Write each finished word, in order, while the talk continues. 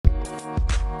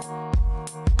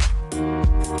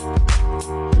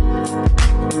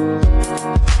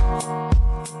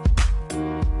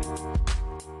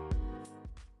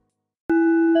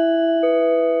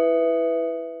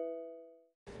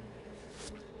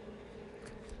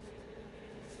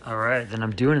All right, then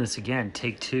I'm doing this again.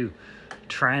 Take two.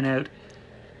 Trying out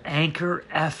Anchor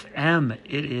FM.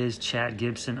 It is Chad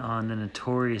Gibson on the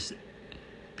notorious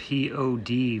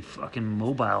POD fucking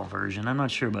mobile version. I'm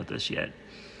not sure about this yet.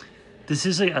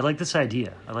 I like this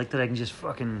idea. I like that I can just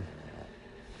fucking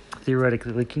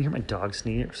theoretically, like, can you hear my dog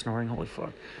snoring? Holy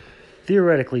fuck.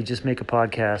 Theoretically, just make a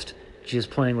podcast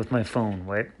just playing with my phone,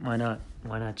 right? Why not?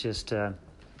 Why not just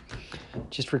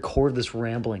record this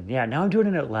rambling? Yeah, now I'm doing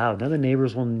it out loud. Now the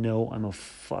neighbors will know I'm a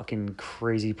fucking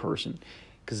crazy person.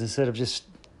 Because instead of just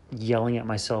yelling at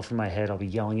myself in my head, I'll be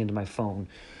yelling into my phone.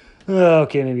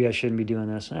 Okay, maybe I shouldn't be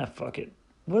doing this. Fuck it.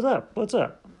 What's up?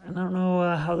 I don't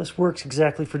know how this works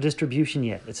exactly for distribution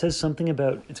yet. It says something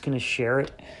about it's going to share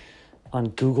it on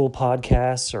Google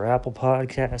Podcasts or Apple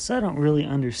Podcasts. I don't really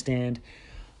understand.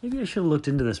 Maybe I should have looked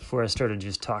into this before I started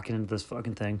just talking into this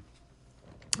fucking thing.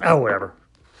 Oh, whatever.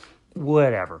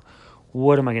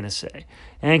 What am I going to say?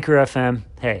 Anchor FM.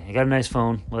 Hey, I got a nice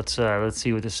phone. Let's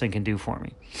see what this thing can do for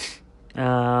me.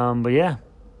 But yeah,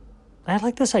 I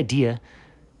like this idea.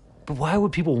 But why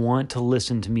would people want to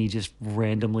listen to me just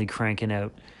randomly cranking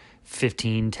out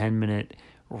 15, 10-minute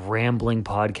rambling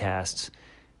podcasts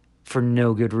for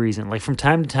no good reason? Like, from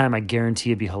time to time, I guarantee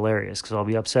it'd be hilarious because I'll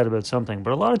be upset about something.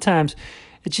 But a lot of times,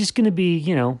 it's just going to be,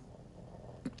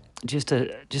 just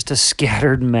a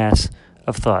scattered mess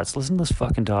of thoughts. Listen to this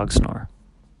fucking dog snore.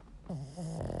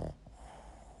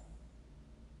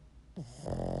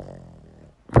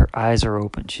 Her eyes are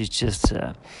open. She's just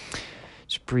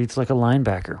breathes like a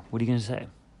linebacker. What are you going to say?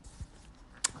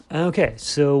 Okay,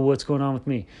 so what's going on with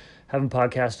me? Haven't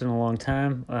podcasted in a long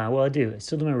time. Well, I do. I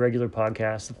still do my regular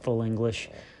podcast, The Full English,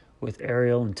 with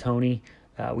Ariel and Tony.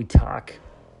 We talk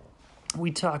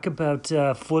about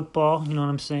football. You know what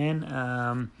I'm saying?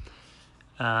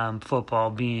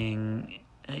 Football being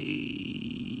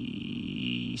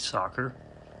a soccer,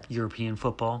 European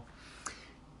football.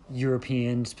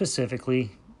 European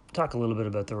specifically. Talk a little bit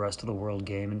about the rest of the world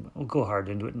game, and we'll go hard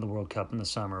into it in the World Cup in the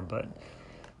summer. But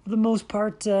for the most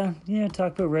part, talk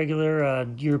about regular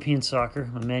European soccer.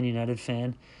 I'm a Man United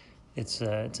fan. It's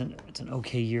an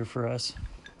okay year for us.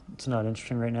 It's not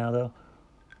interesting right now, though.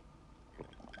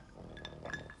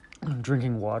 I'm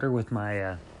drinking water with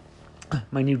my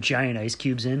new giant ice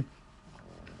cubes in.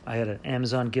 I had an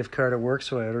Amazon gift card at work,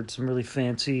 so I ordered some really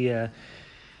fancy, like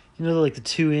the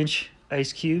 2-inch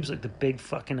ice cubes, like the big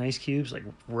fucking ice cubes, like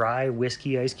rye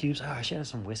whiskey ice cubes. I should have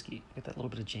some whiskey. Get that little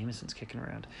bit of Jameson's kicking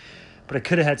around. But I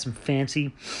could have had some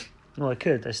fancy. Well, I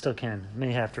could. I still can.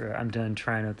 Maybe after I'm done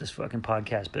trying out this fucking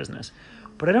podcast business.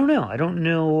 But I don't know. I don't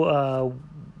know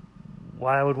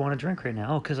why I would want to drink right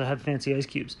now. Oh, because I had fancy ice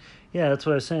cubes. Yeah, that's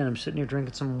what I was saying. I'm sitting here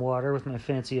drinking some water with my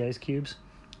fancy ice cubes,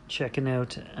 checking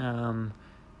out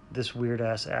this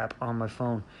weird-ass app on my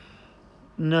phone.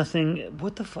 Nothing.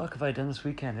 What the fuck have I done this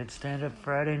weekend? It's stand-up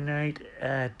Friday night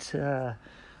at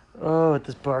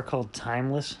this bar called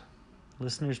Timeless.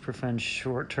 Listeners prefer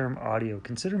short-term audio.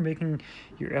 Consider making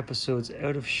your episodes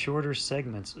out of shorter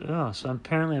segments. Oh, so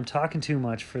apparently I'm talking too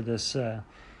much for this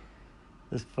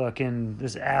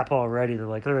this app already. They're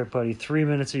like, all right, buddy, 3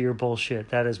 minutes of your bullshit.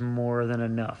 That is more than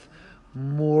enough.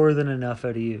 More than enough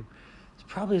out of you. This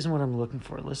probably isn't what I'm looking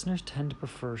for. Listeners tend to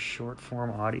prefer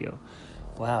short-form audio.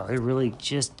 Wow, they're really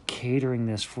just catering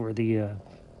this for the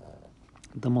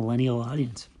millennial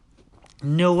audience.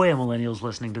 No way a millennial's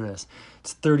listening to this.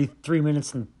 It's 33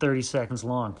 minutes and 30 seconds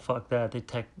long. Fuck that.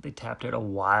 They tapped out a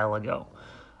while ago.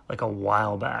 Like a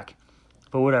while back.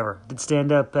 But whatever. Did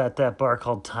stand up at that bar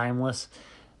called Timeless.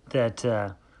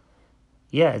 That,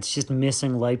 it's just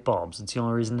missing light bulbs. It's the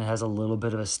only reason it has a little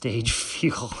bit of a stage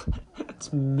feel.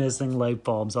 It's missing light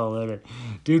bulbs all over it.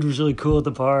 Dude was really cool at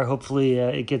the bar. Hopefully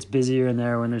it gets busier in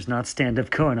there when there's not stand-up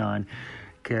going on.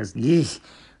 Because, not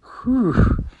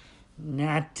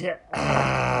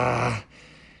a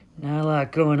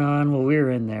lot going on while we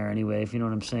were in there anyway, if you know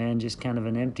what I'm saying. Just kind of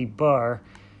an empty bar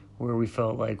where we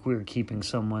felt like we were keeping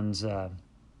someone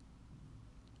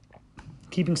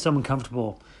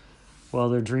comfortable while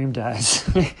their dream dies.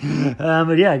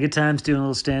 But yeah, good times doing a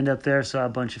little stand-up there. Saw a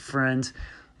bunch of friends.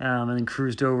 And then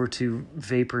cruised over to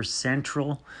Vapor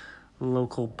Central,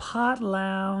 local pot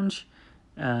lounge,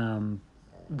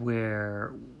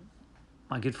 where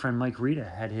my good friend Mike Rita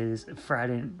had his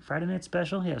Friday night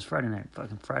special. Yeah, it was Friday night.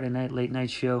 Fucking Friday night, late night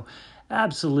show.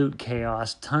 Absolute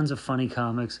chaos. Tons of funny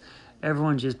comics.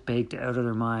 Everyone just baked out of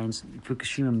their minds.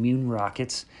 Fukushima Moon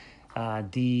Rockets.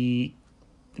 The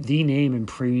name in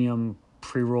premium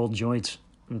pre-rolled joints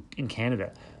in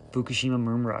Canada. Fukushima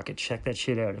Moon Rocket. Check that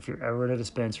shit out. If you're ever at a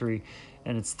dispensary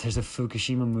and there's a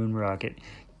Fukushima Moon Rocket,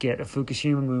 get a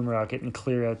Fukushima Moon Rocket and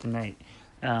clear out the night.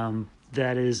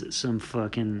 That is some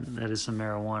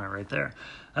marijuana right there.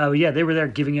 But yeah, they were there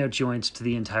giving out joints to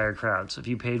the entire crowd. So if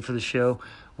you paid for the show,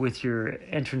 with your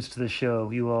entrance to the show,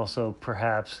 you also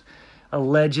perhaps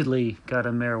allegedly got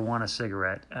a marijuana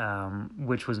cigarette,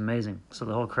 which was amazing. So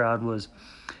the whole crowd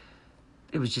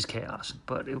it was just chaos,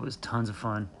 but it was tons of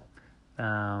fun.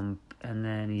 And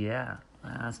then, yeah,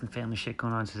 some family shit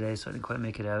going on today, so I didn't quite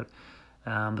make it out.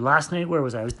 But last night, where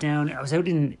was I? I was out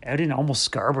in almost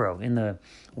Scarborough,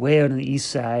 way out on the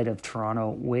east side of Toronto,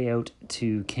 way out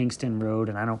to Kingston Road,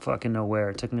 and I don't fucking know where.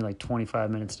 It took me like 25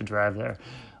 minutes to drive there.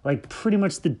 Like pretty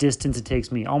much the distance it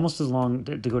takes me, almost as long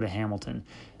to go to Hamilton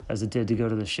as it did to go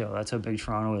to the show. That's how big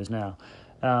Toronto is now.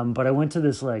 But I went to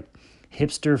this like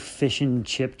hipster fish and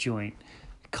chip joint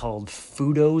called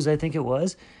Fudo's, I think it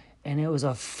was. And it was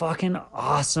a fucking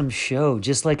awesome show,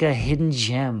 just like a hidden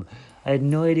gem. I had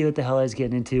no idea what the hell I was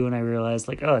getting into, and I realized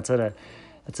like, oh, it's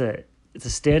a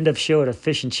stand-up show at a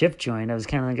fish and chip joint. I was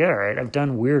kind of like, all right, I've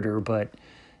done weirder, but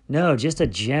no, just a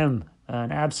gem,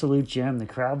 an absolute gem. The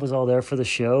crowd was all there for the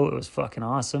show. It was fucking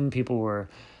awesome. People were,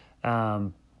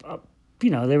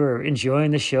 they were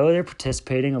enjoying the show. They were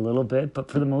participating a little bit, but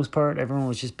for the most part, everyone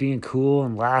was just being cool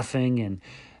and laughing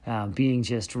and being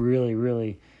just really,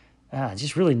 really,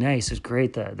 just really nice. It was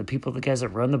great. The guys that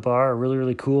run the bar are really,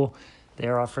 really cool.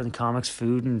 They're offering the comics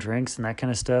food and drinks and that kind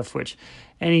of stuff, which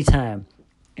anytime,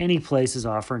 any place is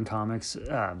offering comics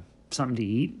something to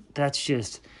eat, that's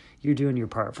just, you're doing your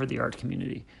part for the art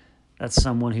community. That's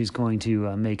someone who's going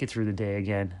to make it through the day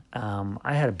again.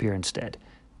 I had a beer instead.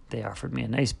 They offered me a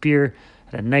nice beer,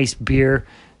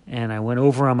 and I went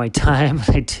over on my time.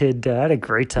 I had a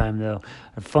great time, though.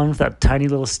 I had fun with that tiny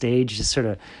little stage, just sort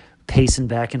of pacing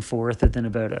back and forth within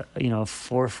about a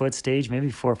 4-foot stage, maybe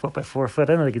 4 foot by 4 foot.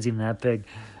 I don't think it's even that big.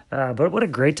 But what a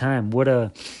great time. What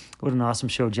an awesome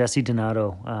show. Jesse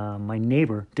Donato, my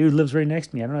neighbor, dude lives right next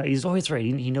to me. I don't know. He's always right.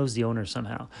 He knows the owner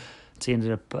somehow. So he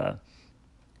ended up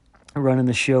running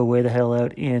the show way the hell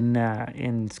out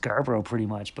in Scarborough pretty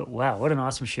much. But wow, what an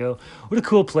awesome show. What a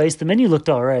cool place. The menu looked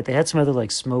all right. They had some other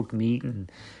like smoked meat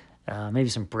and maybe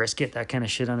some brisket, that kind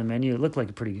of shit on the menu. It looked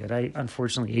like pretty good. I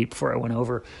unfortunately ate before I went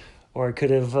over, or I could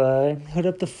have hit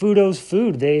up the Fudo's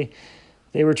food. They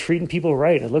were treating people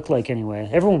right, it looked like anyway.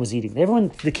 Everyone was eating.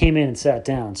 Everyone that came in and sat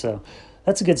down, so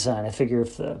that's a good sign. I figure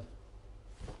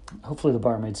hopefully the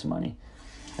bar made some money.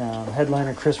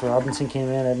 Headliner Chris Robinson came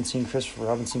in. I hadn't seen Chris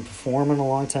Robinson perform in a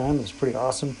long time. It was pretty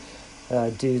awesome.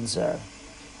 He's a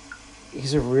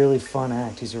really fun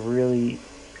act. He's a really,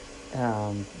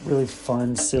 really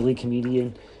fun, silly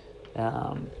comedian.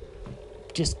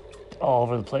 Just all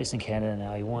over the place in Canada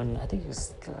now. He won, I think it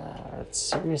was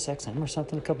Sirius XM or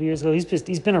something a couple years ago.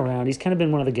 He's been around. He's kind of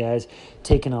been one of the guys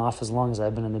taken off as long as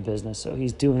I've been in the business. So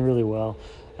he's doing really well.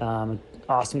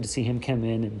 Awesome to see him come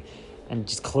in and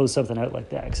just close something out like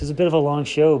that. Because it was a bit of a long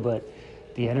show, but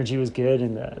the energy was good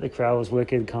and the crowd was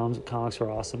wicked. Comics were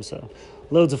awesome. So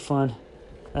loads of fun.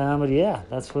 But yeah,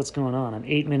 that's what's going on. I'm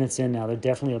 8 minutes in now. They're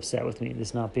definitely upset with me,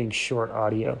 this not being short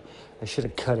audio. I should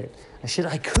have cut it.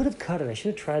 I could have cut it. I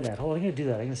should have tried that. Hold on, I'm going to do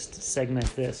that. I'm going to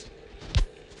segment this.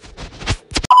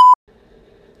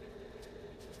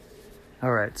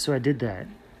 All right, so I did that.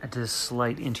 I did a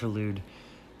slight interlude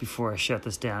before I shut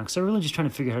this down, because I'm really just trying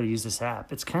to figure out how to use this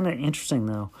app. It's kind of interesting,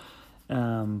 though,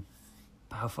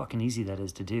 how fucking easy that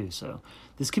is to do. So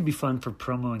this could be fun for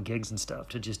promo and gigs and stuff,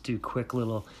 to just do quick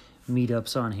little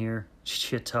meetups on here,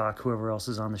 shit talk whoever else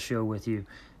is on the show with you,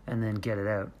 and then get it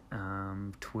out.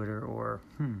 Twitter or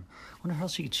wonder how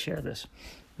else you could share this.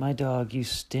 My dog, you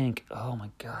stink. Oh my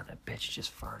god, that bitch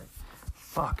just farted.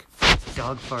 Fuck.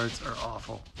 Dog farts are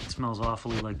awful. It smells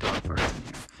awfully like dog farts in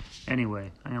here.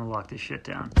 Anyway, I'm gonna lock this shit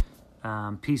down.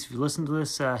 Peace. If you listen to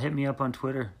this, hit me up on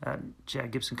Twitter at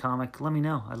Jack Gibson Comic. Let me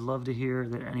know. I'd love to hear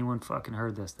that anyone fucking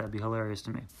heard this. That'd be hilarious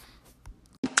to me.